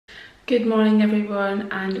Good morning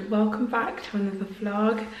everyone and welcome back to another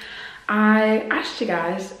vlog. I asked you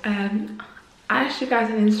guys on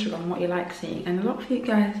Instagram what you like seeing, and a lot of you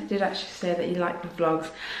guys did actually say that you like the vlogs,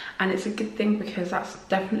 and it's a good thing because that's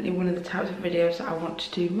definitely one of the types of videos that I want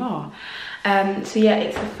to do more. So yeah,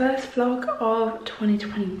 it's the first vlog of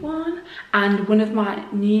 2021, and one of my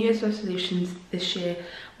New Year's resolutions this year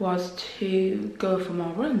was to go for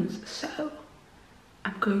more runs. So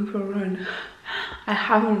I'm going for a run. I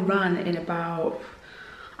haven't run in about,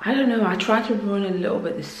 I don't know, I tried to run a little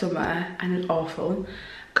bit this summer and it was awful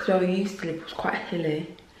because where we used to live was quite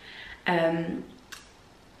hilly.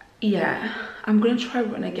 Yeah, I'm gonna try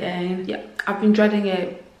run again. Yeah, I've been dreading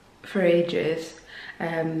it for ages,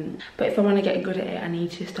 but if I want to get good at it I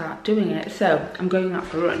need to start doing it, so I'm going out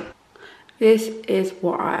for a run. This is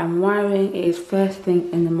what I am wearing. It is first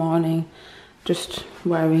thing in the morning, just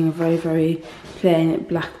wearing a very plain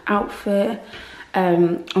black outfit.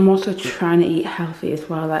 I'm also trying to eat healthy as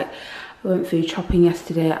well. Like, I went food shopping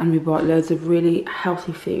yesterday and we bought loads of really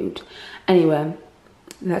healthy food. Anyway,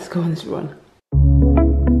 let's go on this run.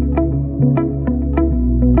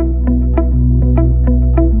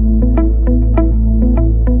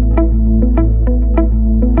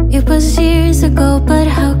 It was years ago, but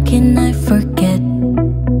how can I forget?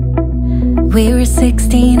 We were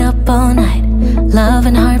 16 up all night. Love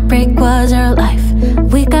and heartbreak was our life.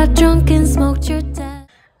 We got drunk and smoked your dad.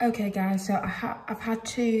 Okay guys, so I've had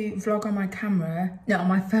to vlog on my camera, no, on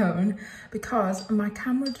my phone, because my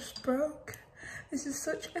camera just broke. This is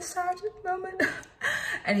such a sad moment.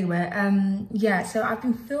 Anyway, yeah, so I've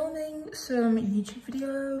been filming some YouTube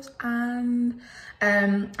videos and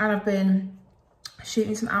I've been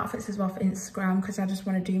shooting some outfits as well for Instagram because I just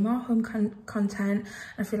want to do more home content.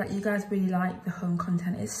 I feel like you guys really like the home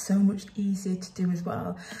content. It's so much easier to do as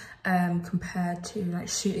well, compared to like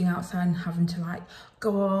shooting outside and having to like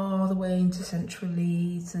go all the way into Central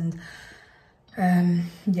Leeds and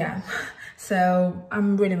yeah. So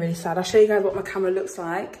I'm really sad. I'll show you guys what my camera looks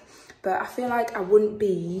like, but I feel like I wouldn't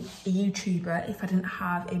be a YouTuber if I didn't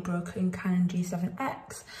have a broken Canon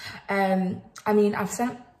G7X. I mean, I've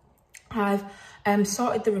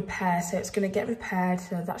sorted the repair, so it's going to get repaired,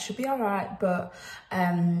 so that should be all right, but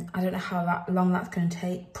I don't know how long that's going to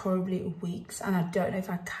take, probably weeks, and I don't know if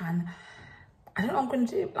I can. I don't know what I'm going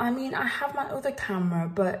to do. I mean, I have my other camera,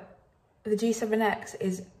 but the G7X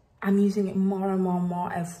is, I'm using it more and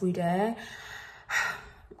more every day.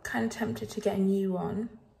 I'm kind of tempted to get a new one.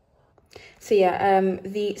 So yeah,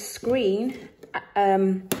 the screen,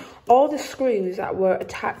 all the screws that were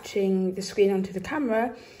attaching the screen onto the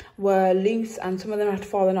camera were loose and some of them had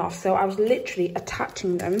fallen off, so I was literally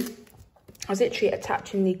attaching them. I was literally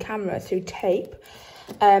attaching the camera through tape,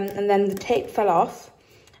 and then the tape fell off,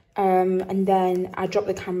 and then I dropped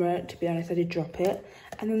the camera. To be honest, I did drop it,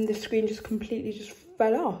 and then the screen just completely just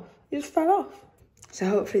fell off. It just fell off. So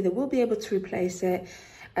hopefully they will be able to replace it,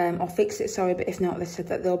 or fix it, sorry, but if not, they said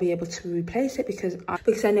that they'll be able to replace it because I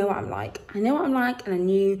know what I'm like. I know what I'm like, and I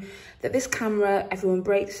knew that this camera, everyone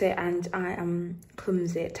breaks it, and I am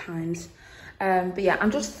clumsy at times. But yeah,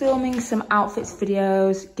 I'm just filming some outfits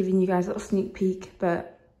videos, giving you guys a little sneak peek,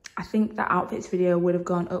 but I think that outfits video would have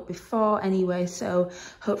gone up before anyway, so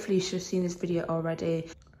hopefully you should have seen this video already.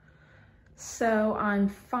 So I'm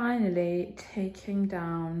finally taking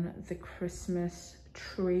down the Christmas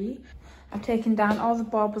tree. I've taken down all the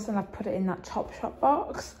baubles and I've put it in that Topshop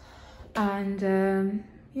box, and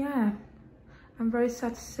yeah, I'm very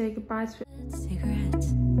sad to say goodbye to it.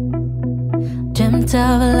 Cigarettes. Dreamt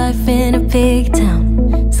of a life in a big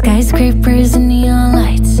town, skyscrapers and neon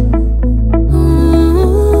lights.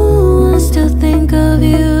 Ooh, I still think of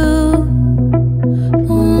you.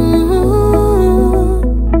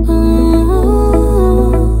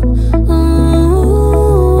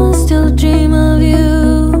 I still dream of you.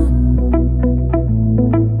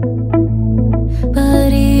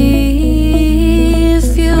 But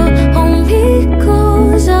if you hold me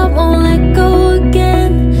close, I won't let go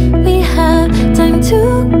again. We have time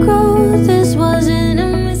to grow. This wasn't a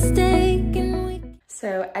mistake.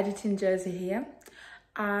 So editing Jersey here.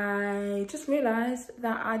 I just realised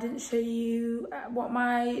that I didn't show you what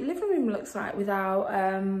my living room looks like without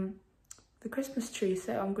the Christmas tree,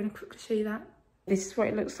 so I'm going to quickly show you that. This is what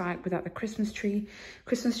it looks like without the Christmas tree.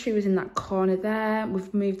 Christmas tree was in that corner there.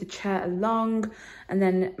 We've moved the chair along and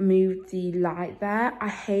then moved the light there. I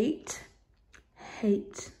hate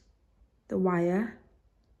the wire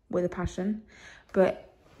with a passion,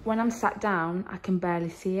 but when I'm sat down I can barely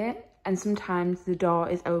see it, and sometimes the door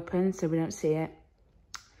is open so we don't see it.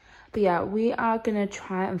 But yeah, we are gonna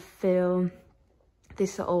try and fill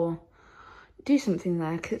this little, do something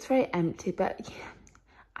there because it's very empty, but yeah,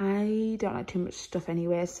 I don't like too much stuff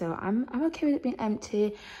anyway, so I'm okay with it being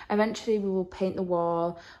empty. Eventually we will paint the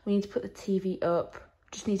wall. We need to put the TV up.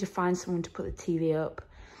 Just need to find someone to put the TV up.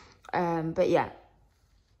 But yeah,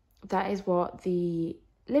 that is what the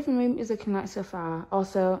living room is looking like so far.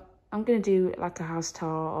 Also, I'm gonna do like a house tour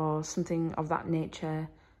or something of that nature,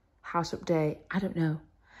 house update, I don't know.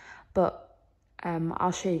 But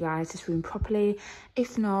I'll show you guys this room properly.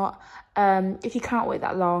 If not, if you can't wait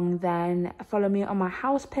that long, then follow me on my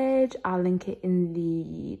house page. I'll link it in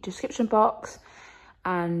the description box.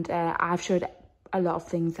 And I've showed a lot of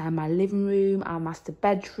things there. My living room, our master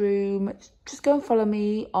bedroom. Just go and follow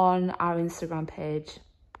me on our Instagram page.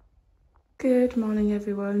 Good morning,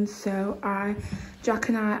 everyone. So Jack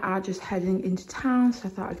and I are just heading into town, so I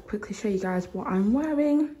thought I'd quickly show you guys what I'm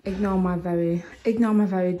wearing. Ignore my very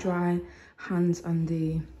dry hands on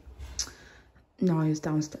the noise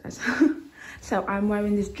downstairs. So I'm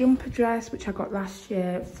wearing this jumper dress which I got last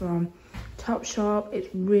year from Topshop. It's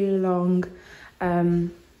really long.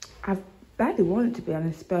 I've barely worn it, to be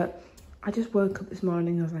honest, but I just woke up this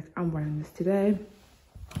morning, I was like, I'm wearing this today.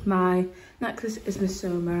 My necklace is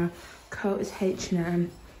Missoma, coat is H&M,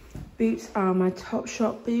 boots are my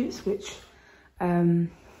Topshop boots, which I've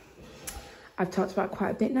talked about quite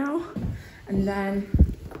a bit now. And then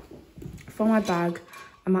for my bag,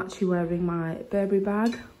 I'm actually wearing my Burberry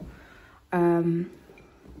bag,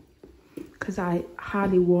 because I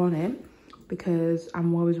hardly worn it, because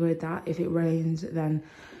I'm always worried that if it rains then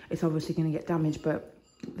it's obviously going to get damaged, but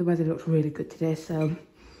the weather looks really good today, so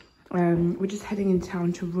we're just heading in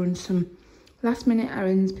town to run some last minute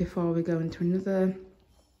errands before we go into another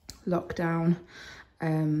lockdown.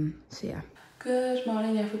 So yeah. Good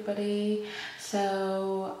morning, everybody.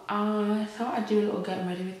 So I thought I'd do a little getting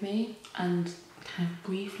ready with me and kind of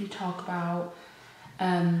briefly talk about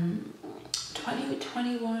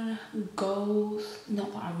 2021 goals.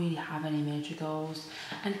 Not that I really have any major goals,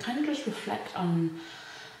 and kind of just reflect on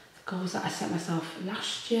the goals that I set myself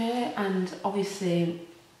last year. And obviously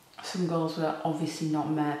some goals were obviously not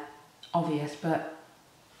met, obvious, but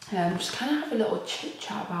just kind of have a little chit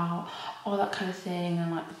chat about all that kind of thing,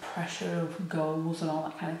 and like the pressure of goals and all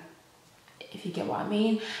that kind of, if you get what I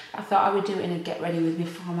mean. I thought I would do it in a get ready with me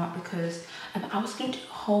format, because I was going to do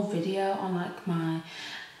a whole video on like my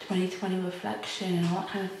 2020 reflection and all that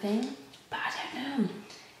kind of thing, but I don't know,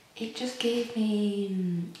 it just made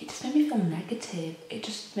me feel negative. It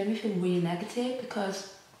just made me feel really negative,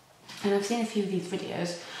 because, and I've seen a few of these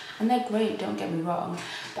videos and they're great, don't get me wrong,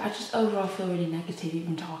 but I just overall feel really negative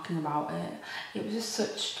even talking about it. It was just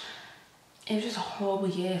a horrible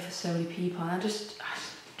year for so many people, and I don't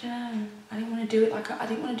know, I didn't want to do it like I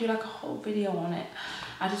didn't want to do like a whole video on it.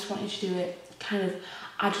 I just wanted to do it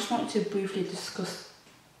I just wanted to briefly discuss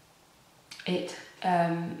it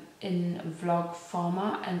in vlog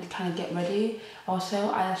format and kind of get ready. Also,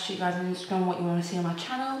 I asked you guys on Instagram what you want to see on my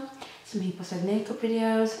channel. Some people said makeup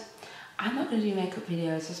videos. I'm not going to do makeup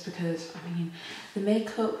videos just because, I mean, the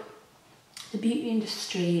beauty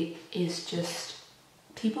industry is just,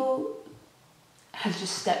 people have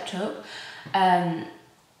just stepped up.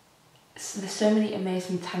 So there's so many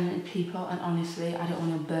amazing talented people, and honestly I don't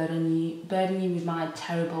want to burden you with my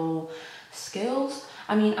terrible skills.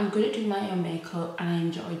 I mean, I'm good at doing my own makeup and I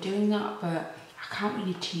enjoy doing that, but I can't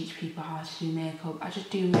really teach people how to do makeup. I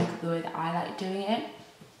just do makeup the way that I like doing it.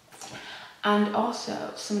 And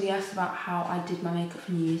also, somebody asked about how I did my makeup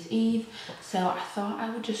for New Year's Eve, so I thought I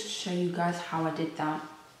would just show you guys how I did that.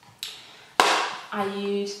 I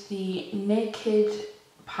used the Naked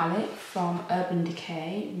palette from Urban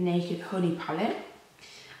Decay, Naked Honey palette.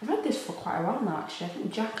 I've had this for quite a while now, actually. I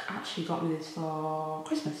think Jack actually got me this for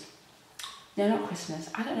Christmas. No, not Christmas.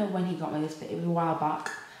 I don't know when he got me this, but it was a while back.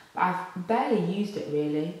 But I've barely used it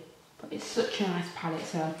really. But it's such a nice palette,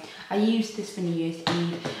 so I used this for New Year's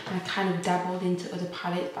Eve, and I kind of dabbled into other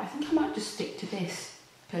palettes, but I think I might just stick to this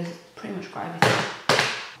because it's pretty much got everything.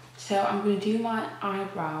 So I'm going to do my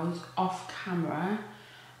eyebrows off camera,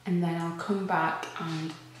 and then I'll come back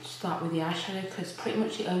and start with the eyeshadow, because pretty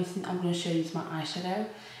much the only thing I'm going to show you is my eyeshadow.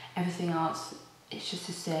 Everything else, it's just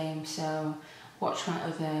the same, so watch my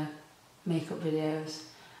other makeup videos.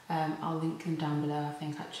 I'll link them down below, I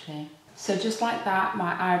think, actually. So just like that,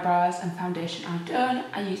 my eyebrows and foundation are done.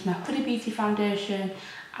 I used my Huda Beauty foundation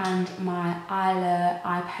and my Isla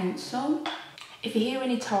eye pencil. If you hear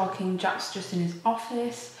any talking, Jack's just in his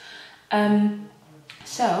office.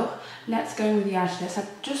 So let's go in with the eyeshadow. So I'm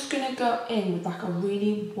just gonna go in with like a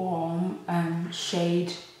really warm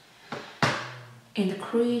shade in the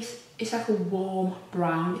crease. It's like a warm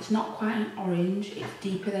brown. It's not quite an orange, it's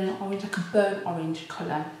deeper than an orange, like a burnt orange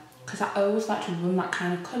colour. Because I always like to run that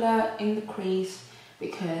kind of colour in the crease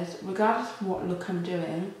because regardless of what look I'm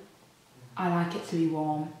doing, I like it to be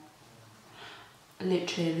warm.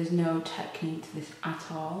 Literally, there's no technique to this at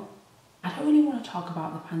all. I don't really want to talk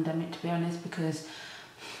about the pandemic, to be honest, because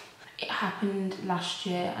it happened last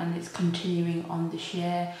year and it's continuing on this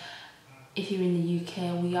year. If you're in the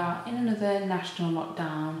UK, we are in another national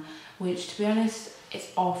lockdown, which, to be honest,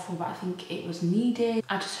 it's awful, but I think it was needed.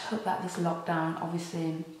 I just hope that this lockdown,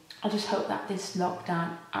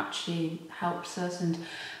 actually helps us, and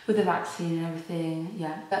with the vaccine and everything,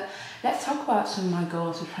 yeah. But let's talk about some of my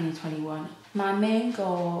goals for 2021. My main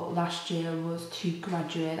goal last year was to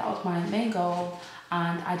graduate. That was my main goal,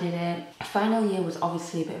 and I did it. Final year was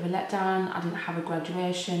obviously a bit of a letdown. I didn't have a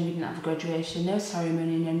graduation. We didn't have a graduation, no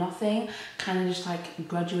ceremony, no nothing. Kind of just like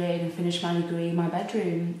graduated and finished my degree in my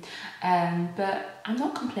bedroom. But I'm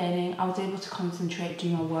not complaining. I was able to concentrate, do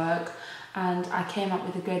my work, and I came up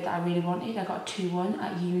with a grade that I really wanted. I got 2-1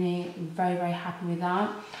 at uni. Very, very happy with that.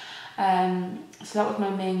 So that was my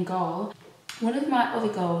main goal. One of my other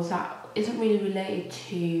goals that isn't really related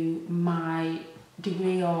to my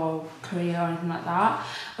degree or career or anything like that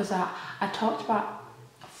was that I talked about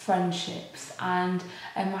friendships, and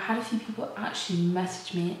I had a few people actually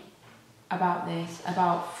message me about this,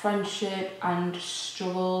 about friendship and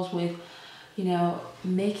struggles with, you know,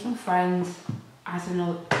 making friends as an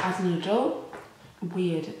adult.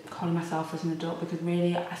 Weird calling myself as an adult, because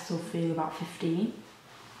really I still feel about 15,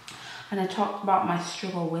 and I talked about my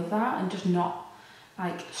struggle with that, and just not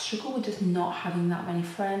struggle with just not having that many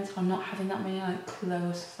friends, or not having that many like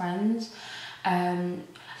close friends. And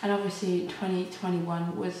obviously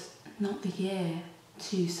 2021 was not the year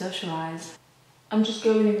to socialise. I'm just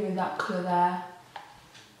going in with that colour there.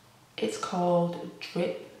 It's called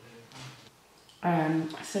Drip.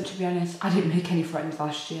 So to be honest, I didn't make any friends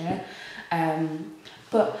last year.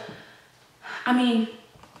 But I mean,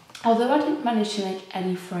 although I didn't manage to make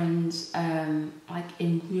any friends like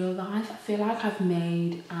in real life, I feel like I've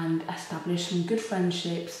made and established some good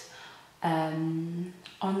friendships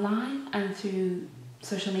online and through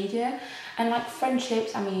social media. And like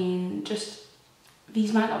friendships, I mean, just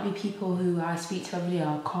these might not be people who I speak to every day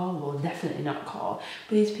or call, well, definitely not call,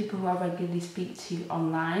 but these people who I regularly speak to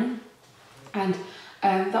online. And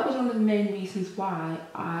that was one of the main reasons why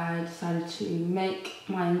I decided to make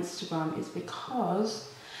my Instagram, is because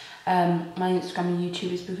my Instagram and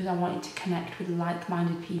YouTube is because I wanted to connect with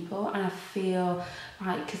like-minded people. And I feel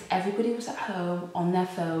like, because everybody was at home on their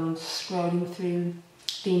phones scrolling through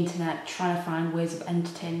the internet trying to find ways of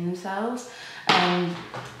entertaining themselves,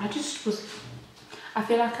 I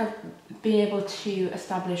feel like I've been able to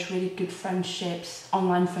establish really good friendships,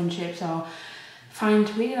 online friendships, or find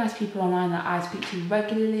really nice people online that I speak to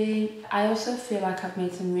regularly. I also feel like I've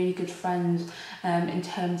made some really good friends in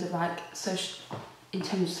terms of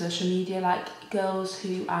social media, like girls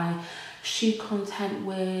who I shoot content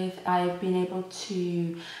with. I've been able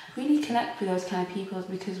to really connect with those kind of people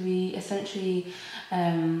because we essentially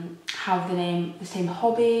have the same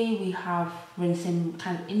hobby, we're in the same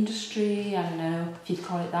kind of industry, I don't know if you'd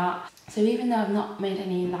call it that. So even though I've not made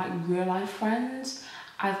any like real life friends,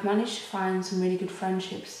 I've managed to find some really good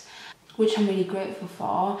friendships, which I'm really grateful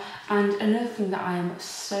for. And another thing that I am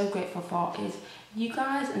so grateful for is you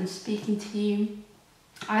guys, and speaking to you.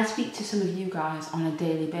 I speak to some of you guys on a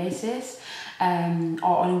daily basis or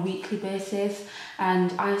on a weekly basis,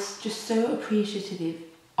 and I'm just so appreciative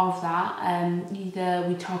of that. Either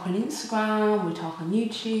we talk on Instagram, we talk on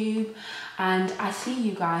YouTube, and I see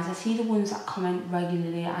you guys, I see the ones that comment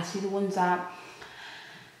regularly, I see the ones that,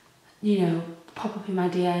 you know, pop up in my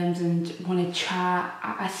DMs and want to chat.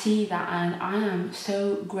 I see that, and I am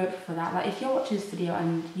so grateful for that. Like, if you're watching this video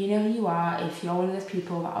and you know who you are, if you're one of those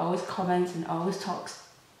people that always comments and always talks,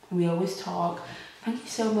 we always talk, thank you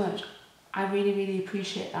so much. I really, really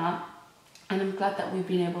appreciate that. And I'm glad that we've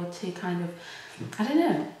been able to kind of, I don't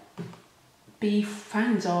know, be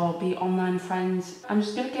friends or be online friends. I'm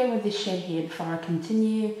just going to go with this shade here before I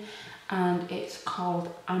continue. And it's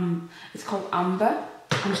called Amber.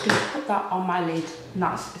 I'm just going to put that on my lid, and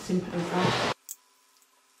that's as simple as that.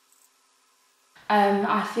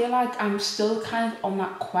 I feel like I'm still kind of on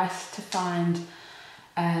that quest to find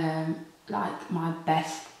like my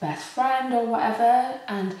best friend or whatever,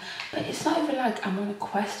 but it's not even like I'm on a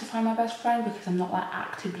quest to find my best friend, because I'm not like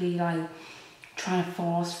actively like trying to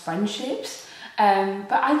force friendships.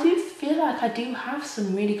 But I do feel like I do have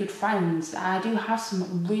some really good friends. I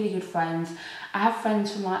have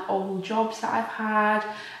friends from like old jobs that I've had,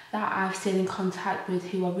 that I've stayed in contact with,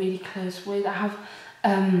 who I'm really close with. I have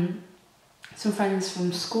some friends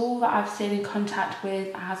from school that I've stayed in contact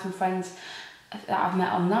with. I have some friends that I've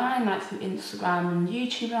met online, like through Instagram and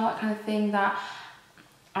YouTube and all that kind of thing, that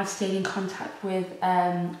I've stayed in contact with.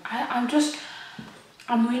 I'm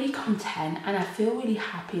really content, and I feel really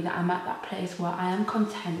happy that I'm at that place where I am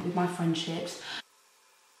content with my friendships.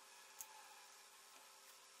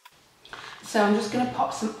 So I'm just going to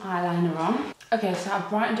pop some eyeliner on. Okay, so I've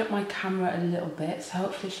brightened up my camera a little bit, so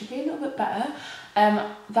hopefully it should be a little bit better.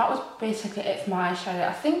 That was basically it for my eyeshadow.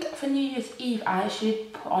 I think for New Year's Eve I actually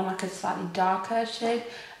put on like a slightly darker shade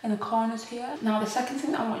in the corners here. Now the second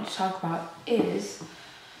thing that I want to talk about is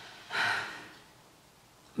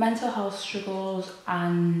mental health struggles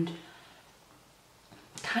and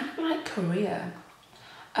kind of like career.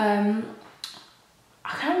 I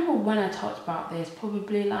can't remember when I talked about this,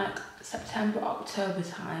 probably like September, October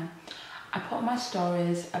time. I put on my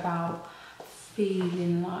stories about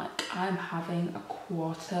feeling like I'm having a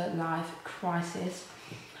quarter life crisis,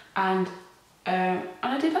 and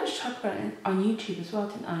I did actually talk about it on YouTube as well,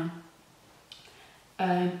 didn't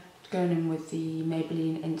I? Going in with the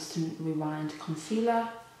Maybelline Instant Rewind Concealer.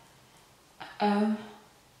 And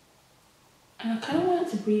I kind of wanted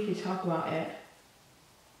to briefly talk about it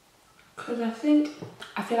because I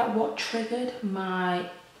feel like what triggered my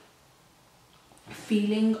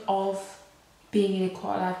feeling of being in a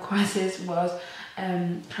quarter life crisis was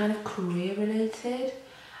kind of career related,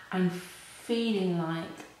 and feeling like,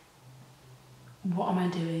 what am I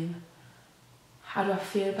doing? How do I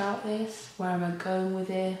feel about this? Where am I going with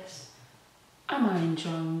this? Am I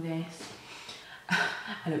enjoying this?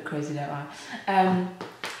 I look crazy, don't I?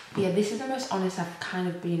 Yeah, this is the most honest I've kind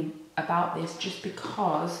of been about this, just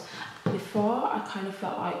because before I kind of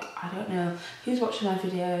felt like, I don't know who's watching my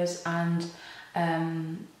videos, and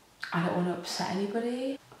I don't want to upset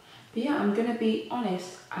anybody. But yeah, I'm going to be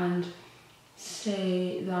honest and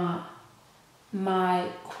say that my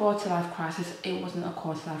quarter life crisis, it wasn't a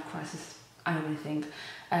quarter life crisis, I don't really think,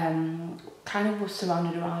 kind of was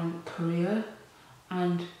surrounded around career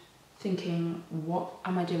and thinking, what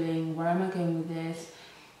am I doing? Where am I going with this?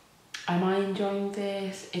 Am I enjoying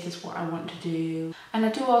this? Is this what I want to do? And I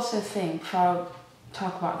do also think, before I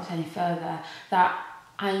talk about this any further, that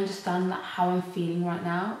I understand that how I'm feeling right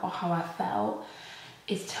now, or how I felt,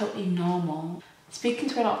 is totally normal. Speaking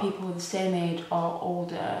to a lot of people the same age or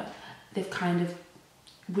older, they've kind of,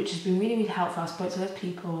 which has been really, really helpful. I've spoken to those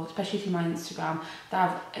people, especially through my Instagram,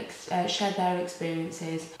 that have shared their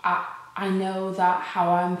experiences. I know that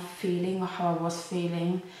how I'm feeling, or how I was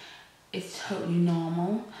feeling, is totally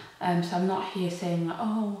normal. So I'm not here saying that,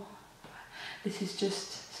 oh, this is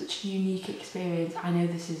just such a unique experience. I know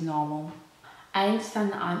this is normal. I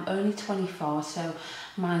understand that I'm only 24, so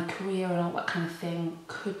my career and all that kind of thing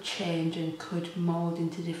could change and could mould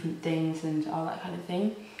into different things and all that kind of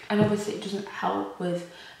thing. And obviously it doesn't help with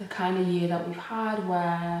the kind of year that we've had,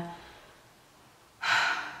 where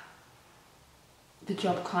the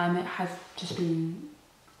job climate has just been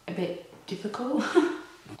a bit difficult.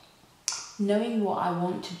 Knowing what I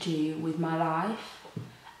want to do with my life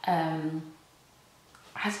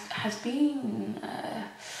has been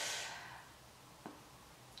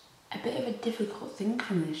a bit of a difficult thing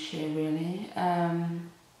for me this year, really.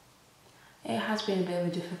 It has been a bit of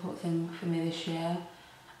a difficult thing for me this year.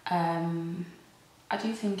 I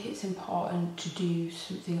do think it's important to do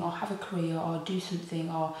something, or have a career, or do something,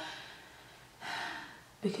 or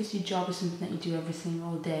because your job is something that you do every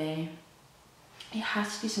single day, it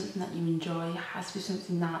has to be something that you enjoy, it has to be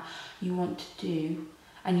something that you want to do,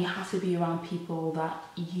 and you have to be around people that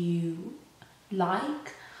you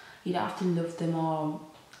like. You don't have to love them or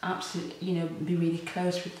absolutely, be really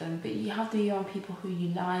close with them, but you have to be around people who you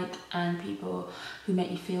like, and people who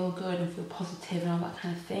make you feel good and feel positive and all that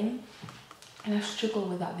kind of thing. And I've struggled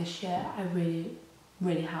with that this year. I really,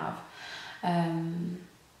 really have.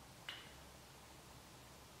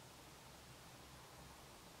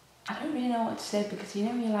 I don't really know what to say, because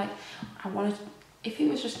you're like, if it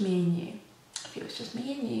was just me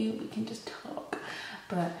and you, we can just talk.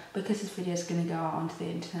 But because this video is going to go out onto the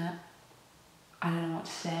internet, I don't know what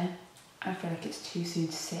to say. I feel like it's too soon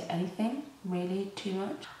to say anything, really, too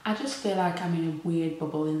much. I just feel like I'm in a weird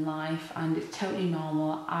bubble in life, and it's totally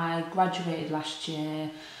normal. I graduated last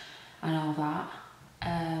year and all that,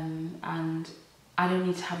 and I don't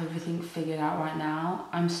need to have everything figured out right now.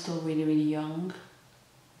 I'm still really, really young,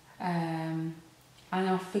 and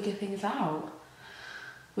I'll figure things out,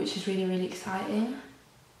 which is really, really exciting.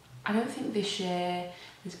 I don't think this year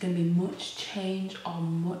there's going to be much change or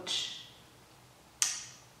much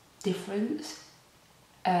difference,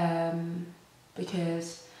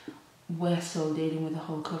 because we're still dealing with the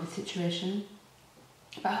whole COVID situation.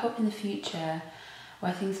 But I hope in the future,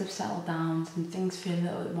 where things have settled down and things feel a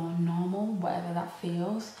little bit more normal, whatever that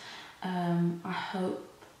feels, I hope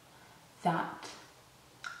that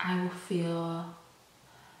I will feel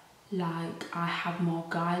like I have more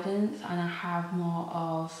guidance and I have more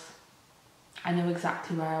of, I know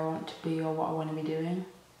exactly where I want to be or what I want to be doing.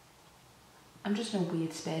 I'm just in a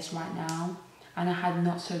weird space right now, and I had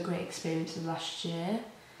not so great experiences last year.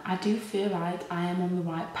 I do feel like I am on the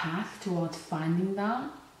right path towards finding that,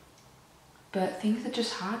 but things are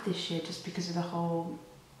just hard this year just because of the whole,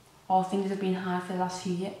 or things have been hard for the last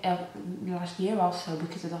year or so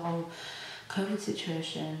because of the whole COVID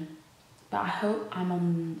situation. But I hope I'm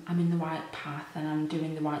in the right path and I'm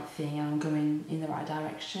doing the right thing and I'm going in the right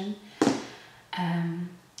direction.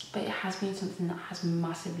 But it has been something that has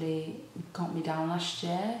massively got me down last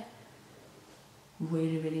year.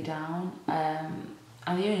 Really, really down. And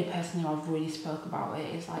the only person who I've really spoke about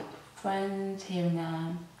it is like friends here and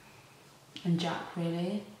there, and Jack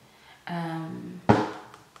really.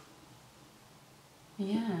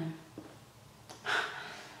 Yeah.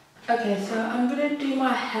 Okay, so I'm gonna do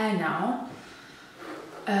my hair now.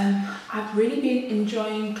 I've really been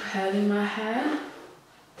enjoying curling my hair,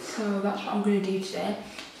 so that's what I'm gonna do today.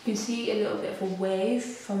 You can see a little bit of a wave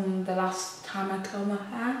from the last time I curled my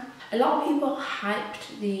hair. A lot of people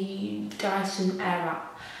hyped the Dyson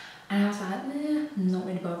Airwrap, and I was like, I'm not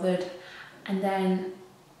really bothered. And then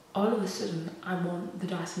all of a sudden, I want the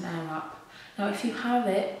Dyson Airwrap. Now, if you have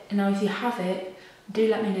it, do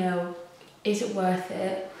let me know. Is it worth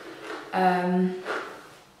it?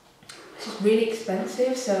 It's just really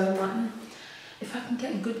expensive, so I'm like, if I can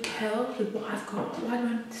get a good curl with what I've got, why do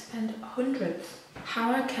I need to spend hundreds?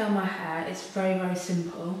 How I curl my hair is very, very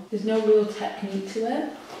simple. There's no real technique to it.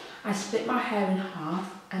 I split my hair in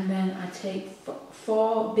half, and then I take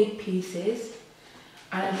 4 big pieces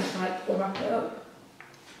and I just like wrap it up.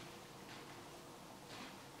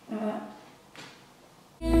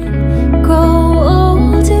 Grow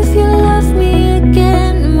old if you love me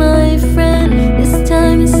again, my friend. This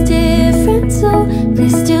time is different, so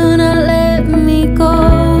please do not let me go.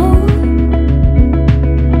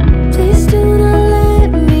 Please do not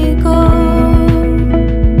let me go.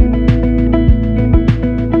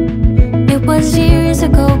 It was years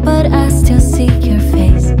ago, but I still see your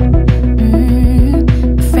face.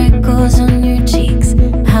 Freckles on your cheeks,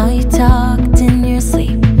 how you talked in your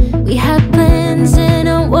sleep. We had plans and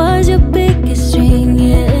I was your biggest dream,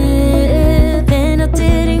 yeah. Then I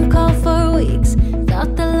didn't call for weeks,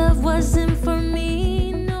 thought the love wasn't for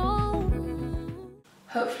me, no.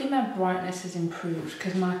 Hopefully my brightness has improved,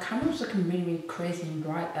 because my camera was looking really, really crazy and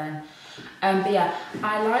bright then. But yeah,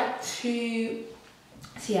 I like to,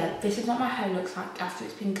 so yeah, this is what my hair looks like after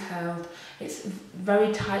it's been curled. It's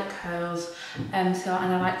very tight curls, and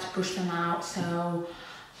I like to brush them out.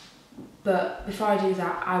 But before I do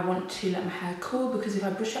that, I want to let my hair cool, because if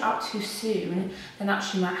I brush it out too soon, then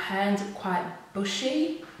actually my hair ends up quite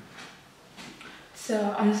bushy.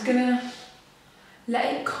 So I'm just gonna let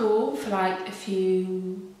it cool for like a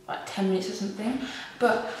few, like 10 minutes or something.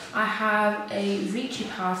 But I have a Reachy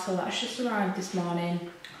parcel that's just arrived this morning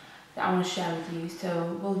that I want to share with you.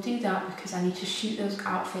 So we'll do that because I need to shoot those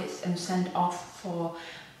outfits and send off for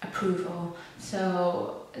approval.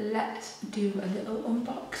 So let's do a little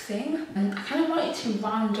unboxing. And I kind of wanted to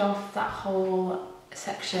round off that whole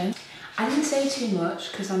section. I didn't say too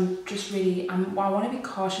much because I'm just really, I want to be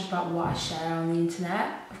cautious about what I share on the internet,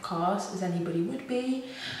 of course, as anybody would be.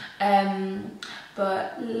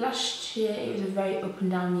 But last year it was a very up and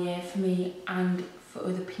down year for me and for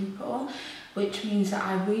other people, which means that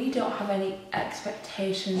I really don't have any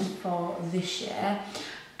expectations for this year.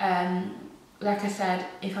 Like I said,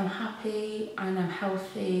 if I'm happy and I'm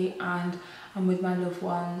healthy and I'm with my loved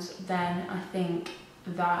ones, then I think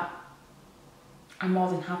that I'm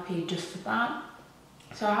more than happy just for that.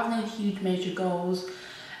 So I have no huge major goals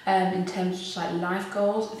in terms of just like life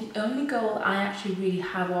goals. The only goal I actually really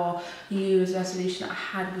have, or New Year's resolution that I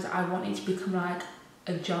had, was I wanted to become like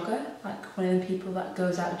a jogger, like one of the people that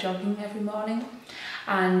goes out jogging every morning.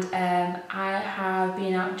 And I have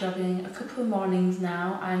been out jogging a couple of mornings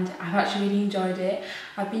now, and I've actually really enjoyed it.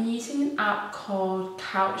 I've been using an app called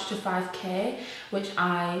Couch to 5K, which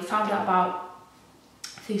I found out about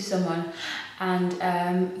through someone, and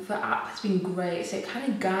the app has been great. So it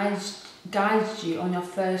kind of guides you on your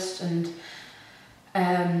first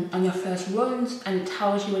runs, and it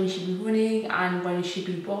tells you when you should be running and when you should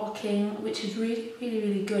be walking, which is really, really,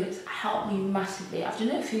 really good. It's helped me massively. I've done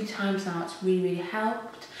it a few times now. It's really, really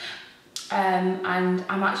helped. And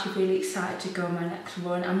I'm actually really excited to go on my next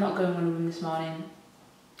run. I'm not going on a run this morning,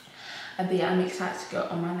 but yeah, I'm excited to go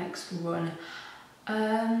on my next run.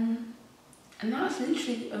 And that's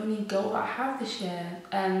literally the only goal I have this year.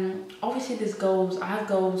 Obviously there's goals. I have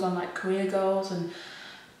goals on like career goals and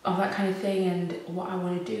of that kind of thing, and what I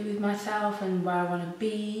want to do with myself and where I want to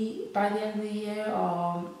be by the end of the year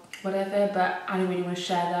or whatever, but I don't really want to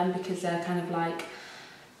share them because they're kind of like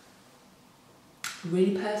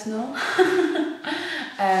really personal.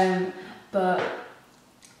 But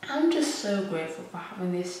I'm just so grateful for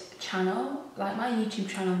having this channel. Like, my YouTube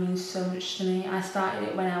channel means so much to me. I started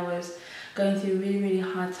it when I was going through a really, really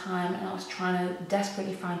hard time, and I was trying to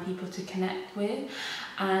desperately find people to connect with,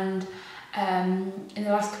 and in the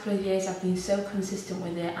last couple of years I've been so consistent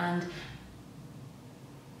with it, and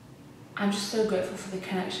I'm just so grateful for the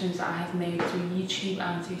connections that I have made through YouTube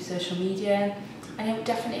and through social media. I know it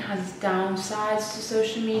definitely has its downsides to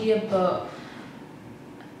social media, but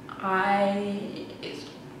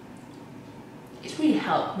it's really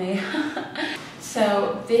helped me.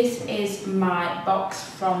 So this is my box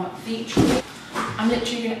from Featured. I'm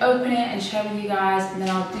literally going to open it and share with you guys, and then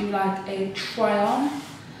I'll do like a try on.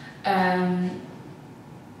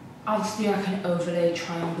 I'll just do like an overlay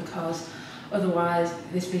try on because otherwise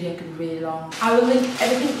this video could be really long. I will link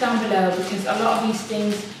everything down below because a lot of these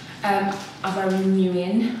things are very new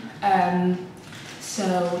in.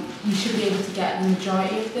 So you should be able to get the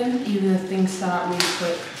majority of them, even if things start really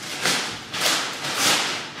quick.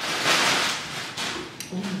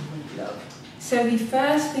 Ooh, love. So the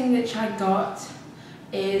first thing that I got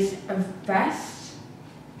is a vest.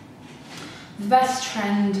 The vest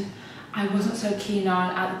trend I wasn't so keen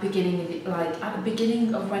on at the beginning of it, like at the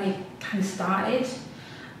beginning of when it kind of started,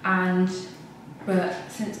 but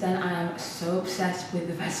since then I am so obsessed with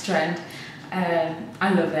the vest trend.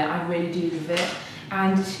 I love it, I really do love it.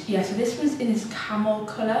 And yeah, so this one's in this camel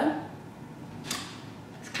colour.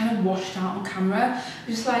 It's kind of washed out on camera,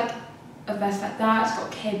 just like a vest like that. It's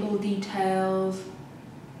got cable details.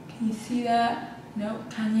 Can you see that? No,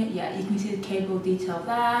 can you? Yeah, you can see the cable detail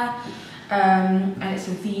there. And it's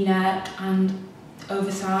a V-neck and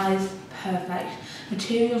oversized, perfect.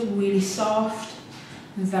 Material's really soft.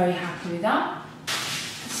 I'm very happy with that.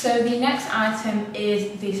 So the next item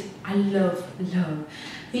is this. I love.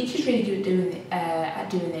 Featured's really good at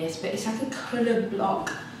doing this, but it's like a colour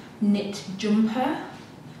block knit jumper.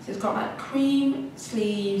 So it's got like cream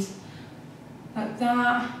sleeves, like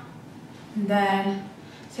that, and then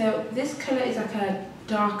so this colour is like a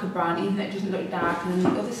darker brown, even though it doesn't look dark, and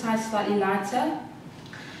then the other side's slightly lighter.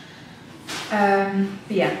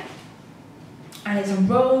 But yeah, and it's a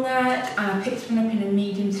roll neck, and I picked one up in a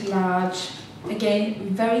medium to large.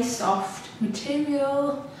 Again, very soft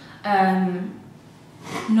material,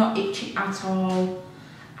 not itchy at all,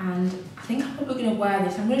 and I think I'm probably going to wear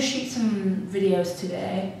this. I'm going to shoot some videos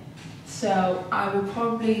today, so I will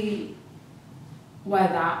probably wear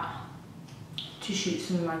that to shoot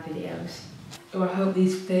some of my videos. Oh, I hope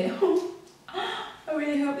these fit. I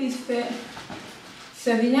really hope these fit.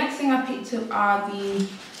 So the next thing I picked up are the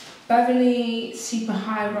Beverly Super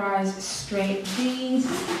High Rise Straight Jeans.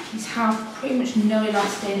 These have pretty much no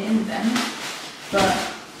elastane in them,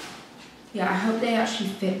 but yeah, I hope they actually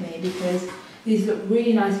fit me because these look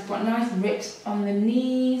really nice. They've got nice rips on the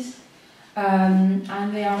knees, and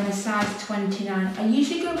they are in a size 29. I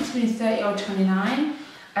usually go between 30 or 29,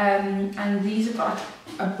 and these have got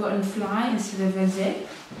a button fly instead of a zip.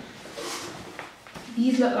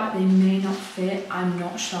 These look like they may not fit, I'm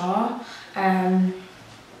not sure.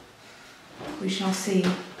 We shall see.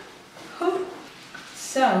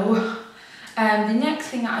 So, the next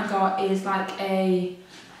thing that I got is like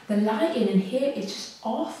the lighting in here is just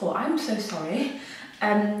awful. I'm so sorry.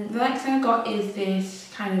 The next thing I got is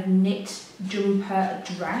this kind of knit jumper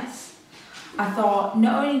dress. I thought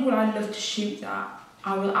not only would I love to shoot that,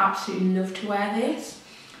 I will absolutely love to wear this.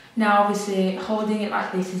 Now obviously holding it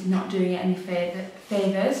like this is not doing it any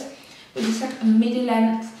favours, but it's like a midi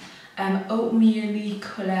length oatmeal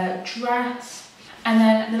colour dress. And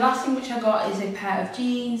then the last thing which I got is a pair of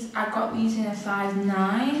jeans. I got these in a size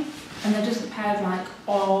 9, and they're just a pair of like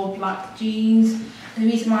all black jeans. And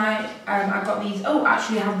the reason why I got these, oh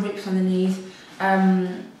actually I have rips on the knees.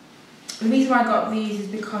 The reason why I got these is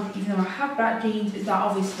because even though I have black jeans, is that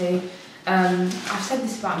obviously, I've said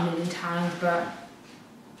this about a million times,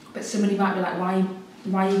 but somebody might be like,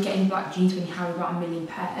 why are you getting black jeans when you have about a million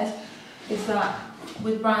pairs? It's that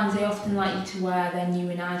with brands, they often like you to wear their new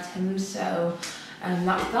in items, so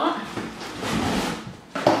that's that.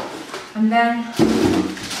 And then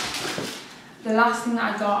the last thing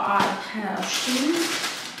that I got are a pair of shoes.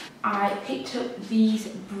 I picked up these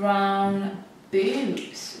brown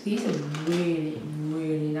boots. These are really,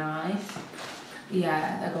 really nice.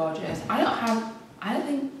 Yeah, they're gorgeous. I don't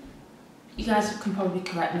think, you guys can probably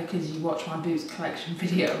correct me because you watch my boots collection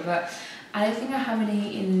video, but I don't think I have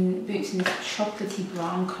any in boots in this chocolatey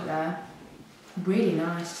brown colour. Really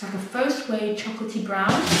nice. It's like a faux suede chocolatey brown.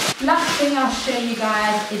 Last thing I'll show you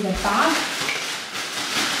guys is a bag.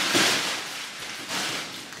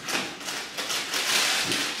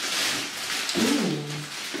 Ooh,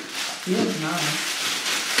 feels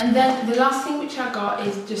nice. And then the last thing which I got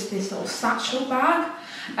is just this little satchel bag.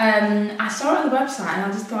 I saw it on the website and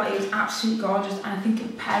I just thought it was absolutely gorgeous, and I think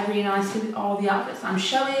it paired really nicely with all the outfits I'm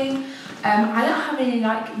showing. I don't have any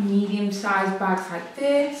like medium-sized bags like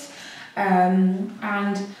this, and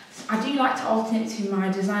I do like to alternate between my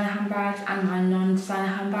designer handbags and my non-designer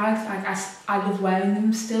handbags. Like I love wearing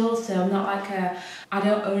them still, so I'm not like I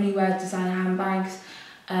don't only wear designer handbags.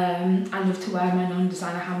 I love to wear my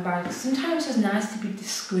non-designer handbags. Sometimes it's nice to be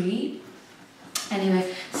discreet.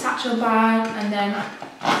 Anyway, satchel bag, and then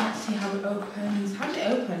let's see how it opens. How does it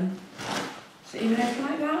open? Does it even open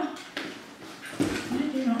like that? I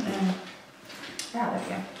do not know. Yeah, there we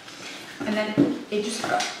go. And then it just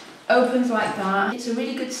opens like that. It's a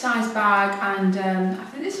really good size bag, and I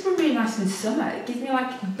think this would be really nice in summer. It gives me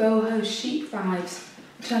like boho chic vibes,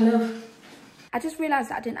 which I love. I just realised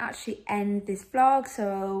that I didn't actually end this vlog,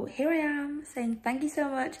 so here I am saying thank you so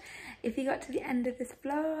much. If you got to the end of this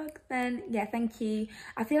vlog, then yeah, thank you.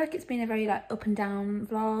 I feel like it's been a very like up and down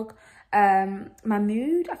vlog. My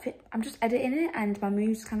mood, I'm just editing it and my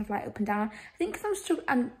mood's kind of like up and down. I think because I'm struggling,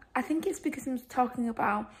 and I think it's because I'm talking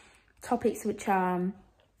about topics which are a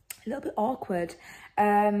little bit awkward.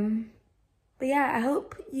 But yeah, I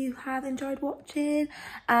hope you have enjoyed watching,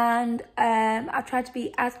 and I've tried to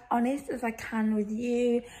be as honest as I can with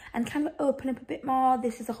you and kind of open up a bit more.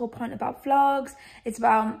 This is the whole point about vlogs. It's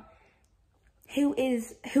about who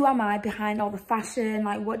am I behind all the fashion,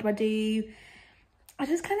 like what do I do? I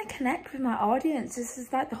just kind of connect with my audience. This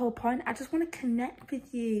is like the whole point. I just want to connect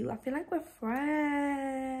with you. I feel like we're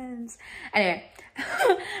friends. Anyway,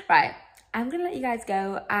 right. I'm going to let you guys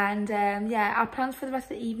go, and yeah, our plans for the rest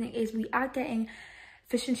of the evening is we are getting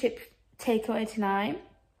fish and chip takeaway tonight.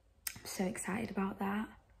 I'm so excited about that.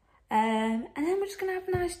 And then we're just going to have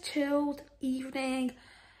a nice chilled evening.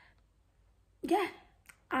 Yeah,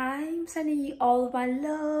 I'm sending you all of my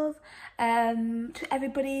love to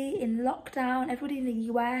everybody in lockdown, everybody in the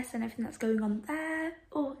US and everything that's going on there.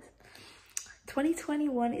 Oh,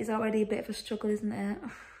 2021 is already a bit of a struggle, isn't it?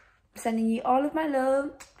 I'm sending you all of my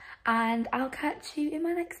love. And I'll catch you in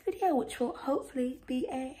my next video, which will hopefully be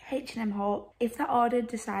a H&M haul if that order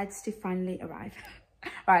decides to finally arrive.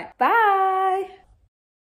 Right, bye!